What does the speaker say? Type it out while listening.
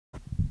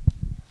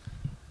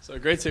So a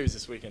great series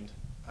this weekend.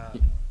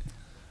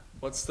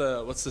 What's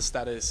the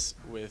status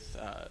with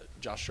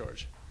Josh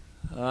George?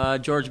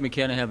 George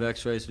McKenna have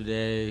X-rays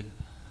today.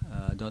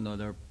 Don't know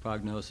their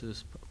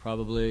prognosis.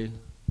 Probably,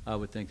 I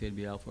would think they'd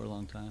be out for a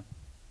long time.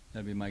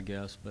 That'd be my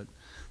guess, but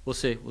we'll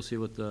see. We'll see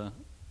what the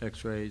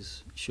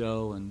X-rays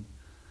show and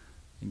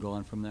go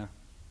on from there.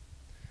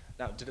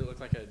 Now, did it look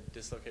like a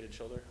dislocated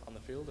shoulder on the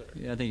field? Or?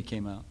 Yeah, I think he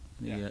came out.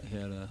 Yeah. He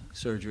had a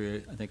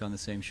surgery, I think, on the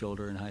same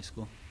shoulder in high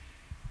school.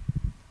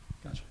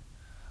 Gotcha.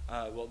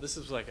 Well, this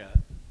was like a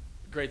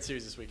great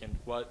series this weekend.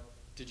 What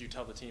did you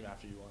tell the team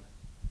after you won?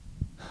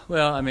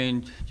 Well, I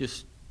mean,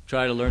 just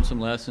try to learn some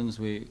lessons.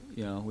 We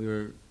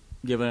were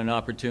given an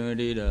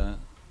opportunity to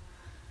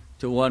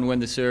win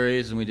the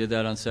series, and we did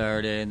that on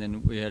Saturday. And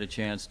then we had a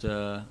chance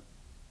to,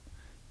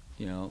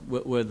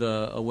 with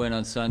a win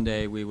on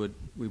Sunday, we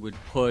would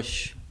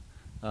push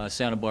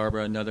Santa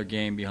Barbara another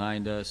game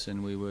behind us,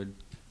 and we would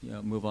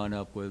move on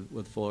up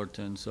with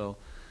Fullerton. So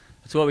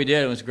that's what we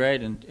did. It was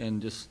great,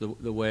 and just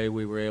the way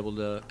we were able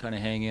to kind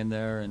of hang in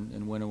there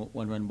and win a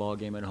one-run ball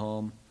game at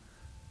home.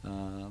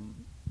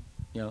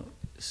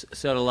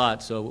 Said a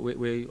lot. So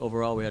we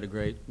overall we had a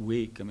great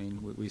week. I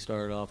mean, we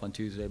started off on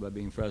Tuesday by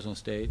being Fresno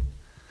State,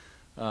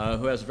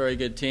 who has a very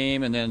good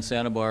team, and then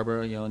Santa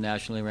Barbara, a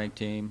nationally ranked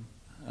team.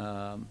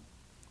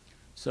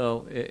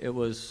 So it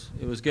was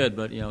good,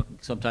 but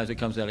sometimes it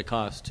comes at a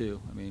cost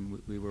too. I mean,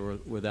 we were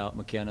without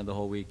McKenna the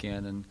whole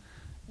weekend,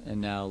 and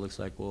now it looks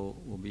like we'll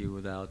be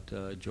without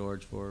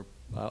George for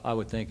I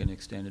would think an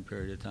extended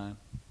period of time.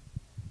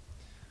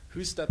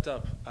 Who stepped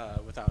up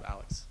without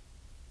Alex?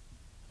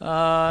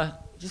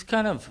 Just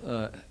kind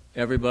of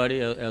everybody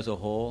as a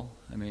whole.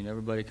 I mean,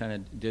 everybody kind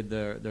of did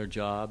their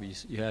job.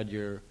 You had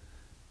your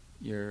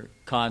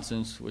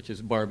constants, which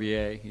is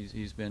Barbier.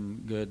 He's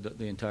been good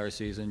the entire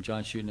season.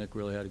 John Schutnick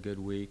really had a good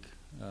week.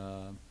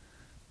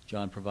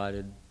 John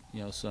provided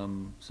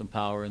some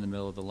power in the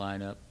middle of the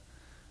lineup.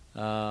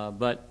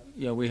 But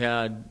we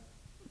had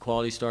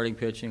quality starting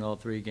pitching all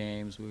three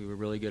games. We were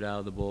really good out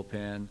of the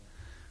bullpen.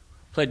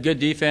 Played good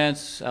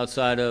defense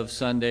outside of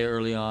Sunday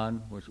early on,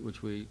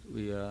 which we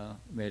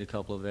made a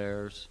couple of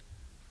errors.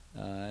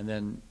 And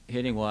then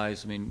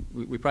hitting-wise, I mean,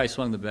 we probably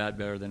swung the bat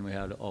better than we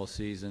had all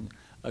season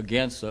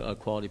against a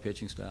quality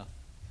pitching staff.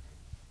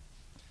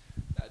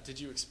 Did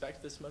you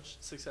expect this much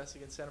success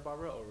against Santa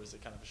Barbara, or was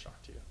it kind of a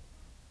shock to you?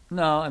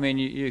 No, I mean,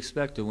 you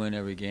expect to win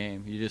every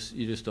game. You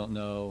just don't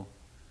know,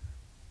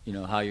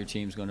 how your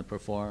team's going to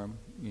perform,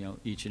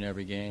 each and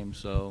every game.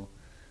 So,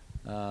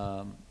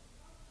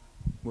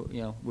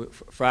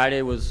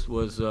 Friday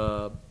was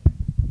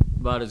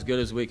about as good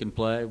as we can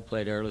play. We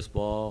played airless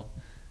ball,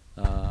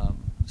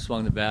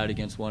 swung the bat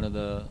against one of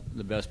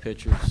the best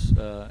pitchers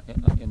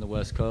in the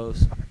West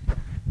Coast,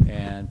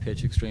 and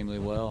pitched extremely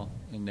well.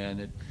 And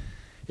then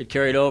it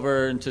carried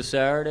over into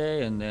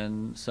Saturday, and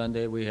then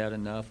Sunday we had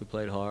enough. We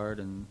played hard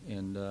and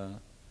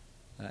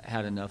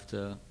had enough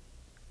to,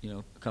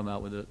 come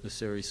out with the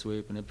series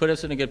sweep, and it put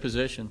us in a good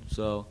position.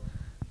 So,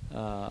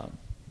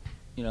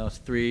 it's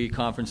 3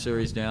 conference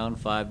series down,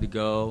 5 to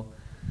go.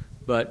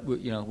 But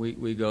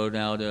we go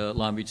now to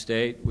Long Beach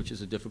State, which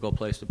is a difficult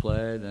place to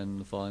play. Then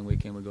the following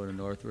weekend we go to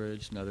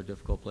Northridge, another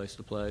difficult place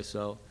to play.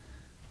 So,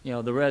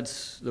 the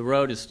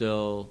road is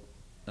still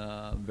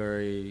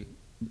very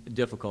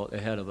difficult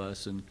ahead of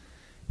us, and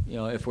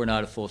if we're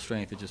not at full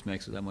strength, it just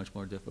makes it that much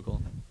more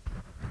difficult.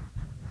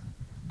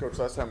 Coach,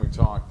 last time we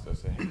talked, I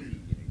said, hey,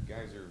 you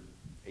guys are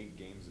 8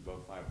 games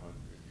above 500.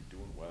 You're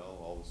doing well,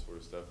 all this sort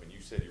of stuff, and you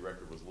said your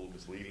record was a little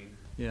misleading.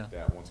 Yeah.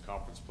 That once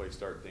conference play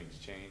started, things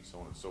change, so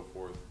on and so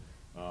forth.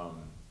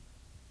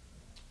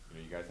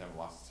 You guys haven't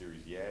lost the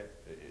series yet.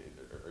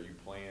 Are you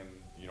playing?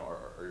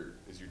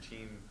 Is your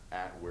team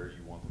at where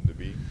you want them to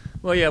be?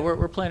 Well, yeah,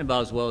 we're playing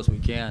about as well as we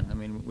can. I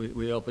mean,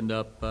 we opened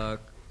up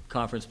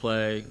conference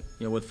play,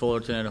 with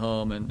Fullerton at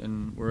home,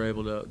 and we're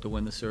able to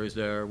win the series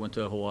there. Went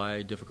to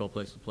Hawaii, difficult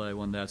place to play,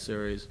 won that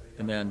series,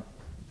 and then.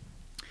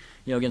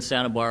 Against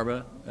Santa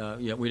Barbara,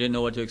 we didn't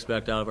know what to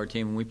expect out of our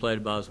team, and we played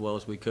about as well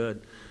as we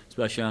could,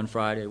 especially on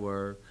Friday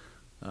where,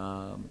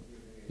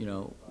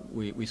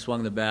 we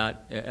swung the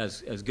bat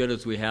as good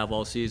as we have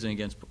all season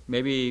against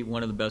maybe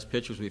one of the best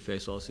pitchers we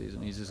faced all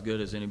season. He's as good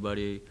as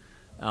anybody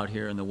out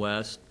here in the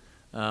West.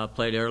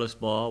 Played airless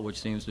ball, which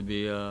seems to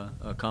be a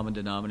common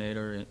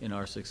denominator in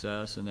our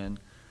success, and then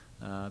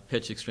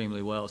pitched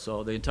extremely well.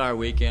 So the entire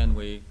weekend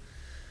we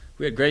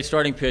had great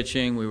starting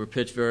pitching. We were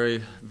pitched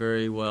very,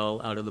 very well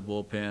out of the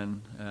bullpen.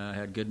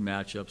 Had good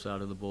matchups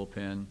out of the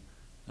bullpen.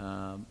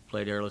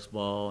 Played airless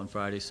ball on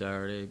Friday,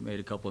 Saturday.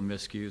 Made a couple of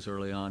miscues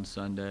early on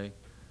Sunday.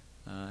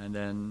 And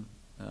then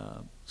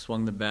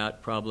swung the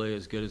bat probably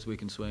as good as we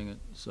can swing it.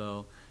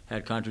 So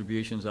had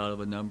contributions out of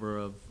a number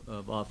of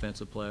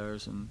offensive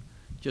players. And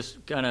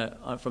just kind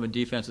of from a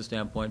defensive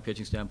standpoint,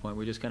 pitching standpoint,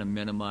 we just kind of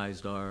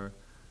minimized our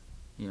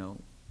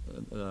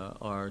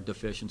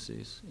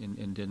deficiencies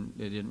and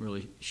didn't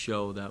really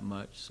show that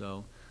much.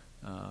 So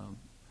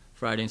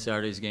Friday and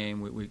Saturday's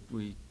game,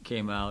 we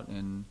came out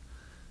and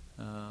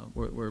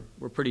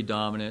we're pretty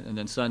dominant. And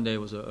then Sunday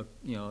was a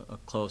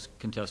close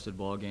contested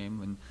ball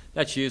game, and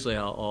that's usually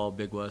how all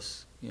Big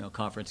West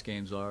conference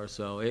games are.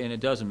 So, and it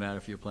doesn't matter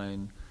if you're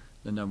playing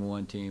the number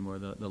one team or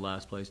the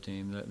last place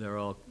team. They're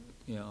all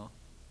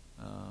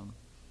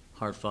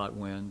hard fought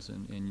wins,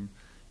 and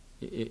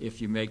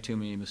if you make too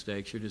many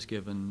mistakes, you're just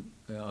giving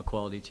a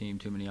quality team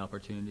too many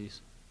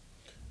opportunities.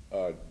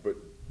 But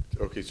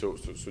okay, so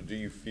do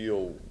you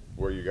feel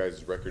where your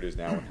guys' record is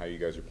now and how you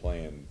guys are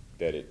playing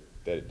that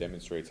it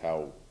demonstrates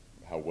how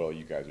well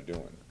you guys are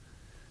doing?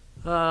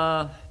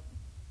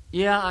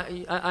 Yeah,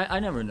 I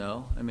never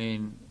know. I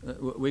mean,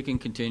 we can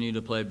continue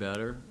to play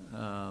better,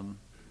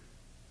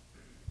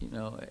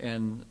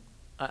 and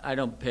I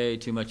don't pay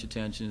too much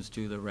attention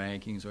to the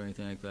rankings or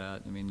anything like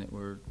that. I mean,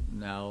 we're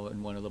now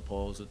in one of the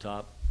polls, the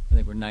top, I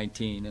think we're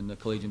 19 in the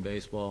collegiate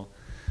baseball,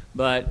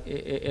 but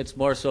it's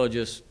more so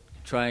just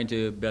trying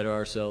to better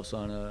ourselves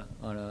on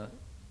a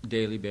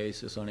daily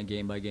basis, on a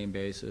game-by-game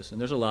basis. And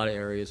there's a lot of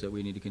areas that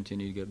we need to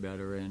continue to get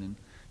better in, and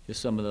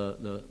just some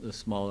of the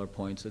smaller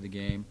points of the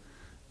game.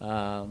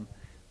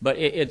 But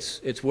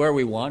it's where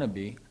we want to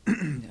be.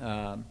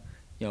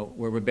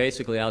 We're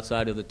basically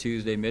outside of the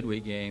Tuesday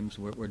midweek games.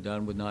 We're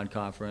done with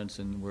non-conference,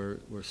 and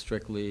we're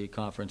strictly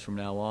conference from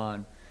now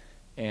on.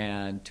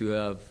 And to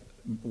have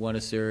won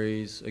a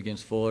series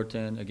against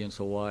Fullerton, against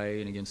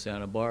Hawaii, and against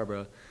Santa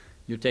Barbara,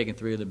 you're taking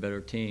three of the better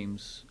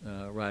teams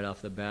right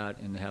off the bat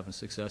and having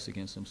success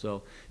against them.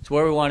 So it's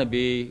where we want to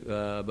be,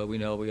 but we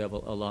know we have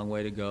a long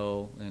way to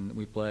go, and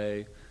we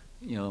play,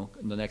 in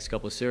the next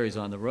couple of series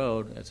on the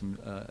road at some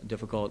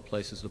difficult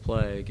places to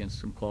play against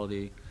some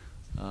quality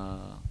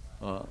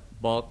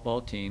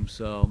ball teams.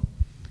 So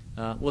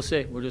we'll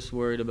see. We're just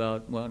worried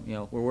about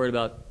we're worried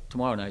about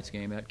tomorrow night's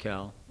game at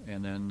Cal,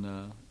 and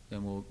then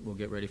we'll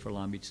get ready for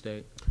Long Beach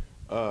State.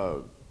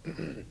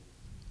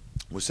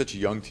 With such a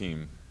young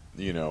team,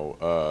 as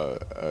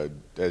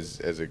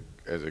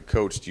a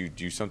coach, do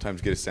you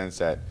sometimes get a sense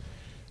that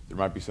there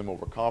might be some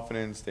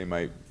overconfidence? They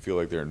might feel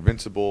like they're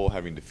invincible,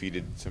 having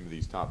defeated some of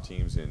these top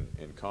teams in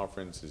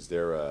conference. Is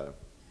there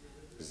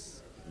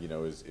is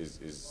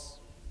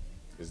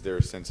there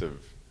a sense of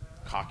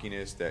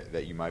cockiness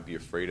that you might be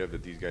afraid of,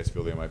 that these guys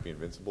feel they might be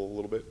invincible a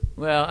little bit?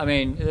 Well, I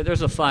mean,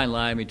 there's a fine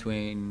line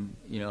between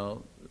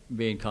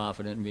being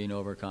confident and being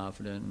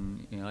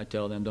overconfident, and I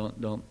tell them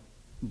don't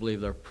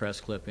believe their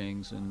press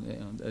clippings,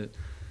 and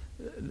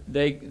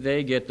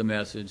they get the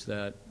message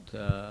that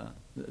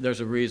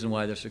there's a reason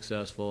why they're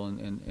successful,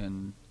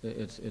 and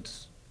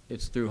it's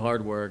through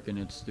hard work, and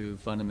it's through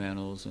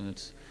fundamentals, and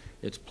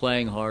it's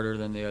playing harder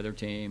than the other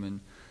team, and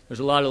there's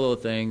a lot of little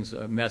things,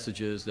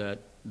 messages that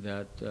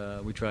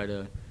we try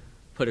to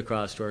put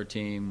across to our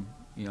team,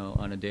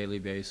 on a daily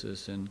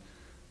basis, and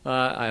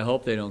I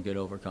hope they don't get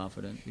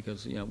overconfident,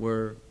 because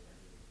we're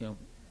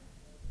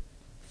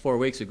 4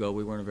 weeks ago,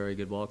 we weren't a very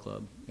good ball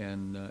club,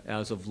 and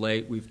as of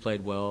late, we've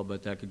played well,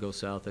 but that could go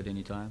south at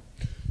any time.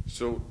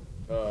 So,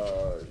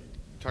 you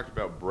talked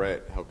about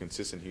Brett, how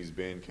consistent he's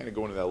been. Kind of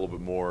go into that a little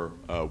bit more,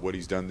 what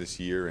he's done this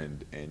year,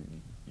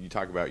 and you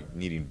talk about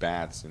needing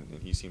bats, and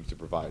he seems to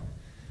provide.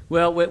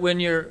 Well, when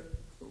your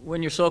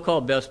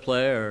so-called best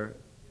player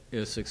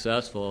is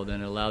successful,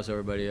 then it allows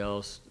everybody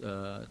else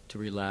to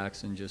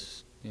relax and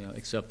just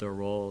accept their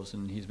roles,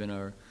 and he's been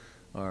our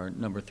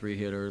number 3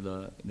 hitter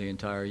the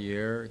entire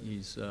year.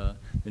 He's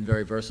been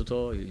very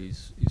versatile.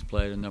 He's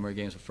played a number of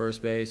games at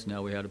first base.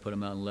 Now we had to put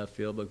him out in left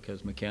field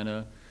because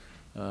McKenna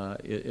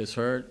is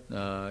hurt.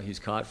 He's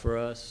caught for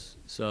us.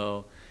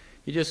 So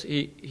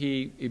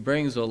he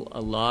brings a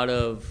lot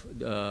of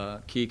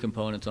key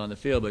components on the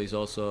field, but he's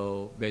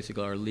also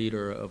basically our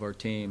leader of our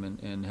team,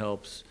 and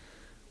helps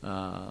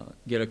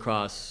get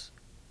across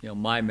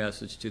my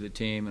message to the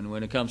team. And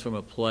when it comes from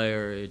a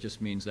player, it just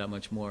means that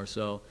much more.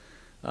 So.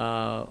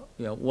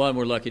 One,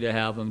 we're lucky to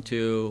have him.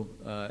 Two,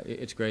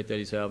 it's great that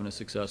he's having a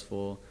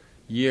successful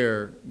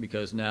year,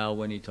 because now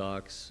when he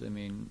talks, I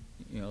mean,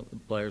 the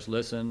players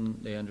listen,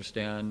 they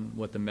understand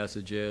what the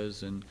message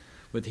is, and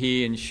with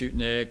he and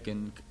Shutnik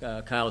and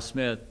Kyle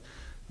Smith,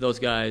 those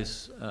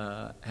guys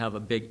have a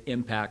big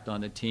impact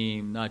on the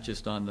team, not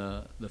just on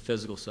the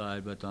physical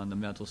side, but on the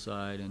mental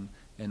side,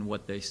 and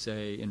what they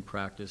say in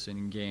practice and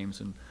in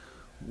games, and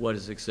what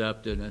is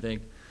accepted. And I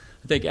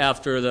think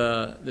after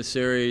the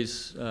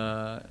series,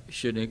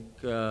 Shutnik,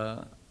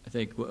 I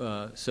think,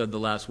 said the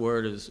last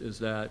word is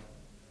that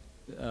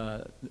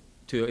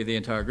to the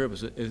entire group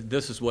is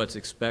this is what's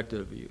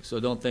expected of you.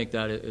 So don't think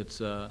that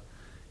it's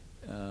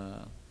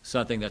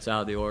something that's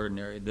out of the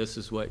ordinary. This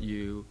is what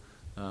you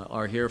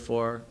are here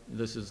for.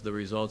 This is the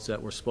results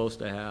that we're supposed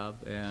to have.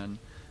 And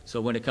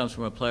so when it comes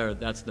from a player,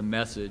 that's the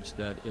message,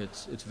 that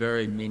it's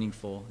very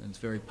meaningful and it's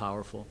very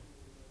powerful.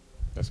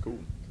 That's cool.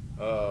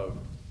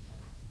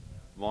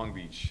 Long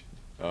Beach,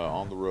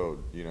 on the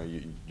road,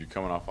 you're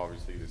coming off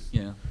obviously this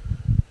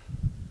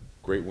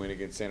great win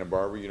against Santa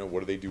Barbara. What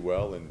do they do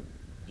well, and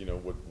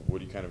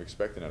what are you kind of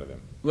expecting out of them?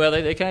 Well,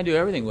 they kind of do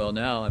everything well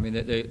now. I mean,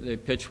 they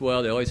pitch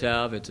well. They always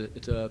have. It's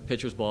a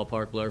pitcher's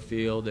ballpark, Blair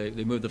Field.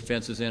 They move the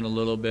fences in a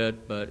little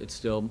bit, but it's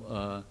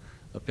still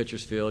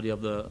pitcher's field. You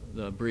have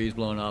the breeze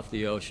blowing off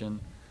the ocean.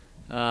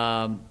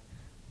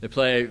 They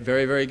play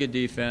very, very good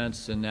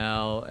defense, and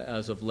now,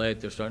 as of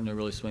late, they're starting to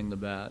really swing the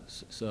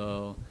bats.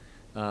 So,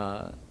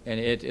 and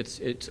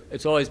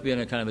it's always been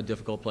a kind of a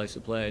difficult place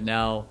to play.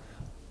 Now,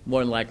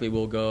 more than likely,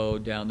 we'll go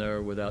down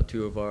there without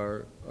two of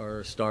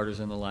our starters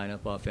in the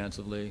lineup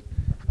offensively,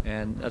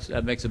 and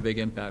that makes a big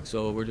impact.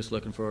 So we're just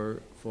looking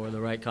for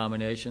the right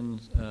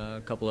combinations,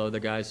 a couple of other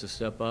guys to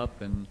step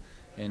up and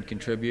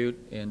contribute,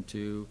 and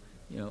to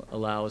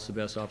allow us the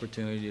best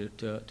opportunity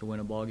to win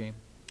a ball game.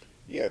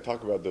 Yeah,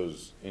 talk about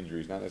those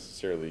injuries, not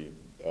necessarily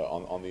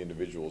on the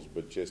individuals,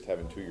 but just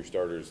having two of your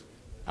starters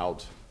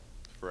out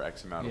for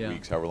X amount of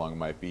weeks, however long it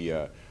might be.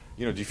 Do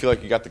you feel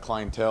like you got the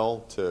clientele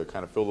to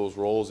kind of fill those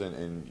roles,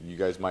 and you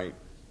guys might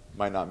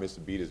not miss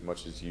a beat as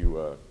much as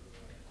you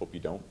hope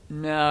you don't?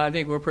 No, I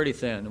think we're pretty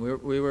thin.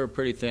 We were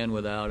pretty thin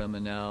without them,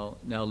 and now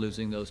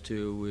losing those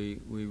two,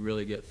 we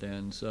really get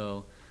thin.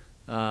 So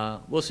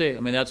we'll see. I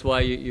mean, that's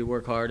why you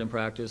work hard and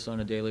practice on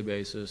a daily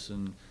basis,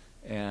 and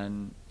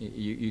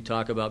you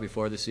talk about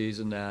before the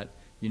season that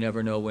you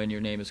never know when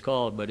your name is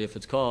called, but if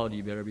it's called,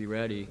 you better be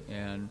ready.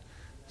 And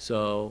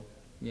so,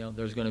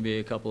 there's going to be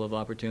a couple of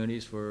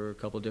opportunities for a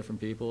couple of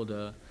different people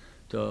to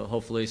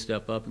hopefully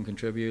step up and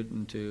contribute,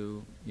 and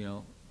to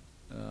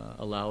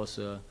allow us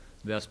the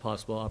best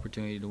possible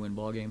opportunity to win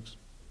ball games.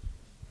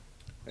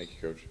 Thank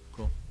you, Coach.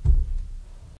 Cool.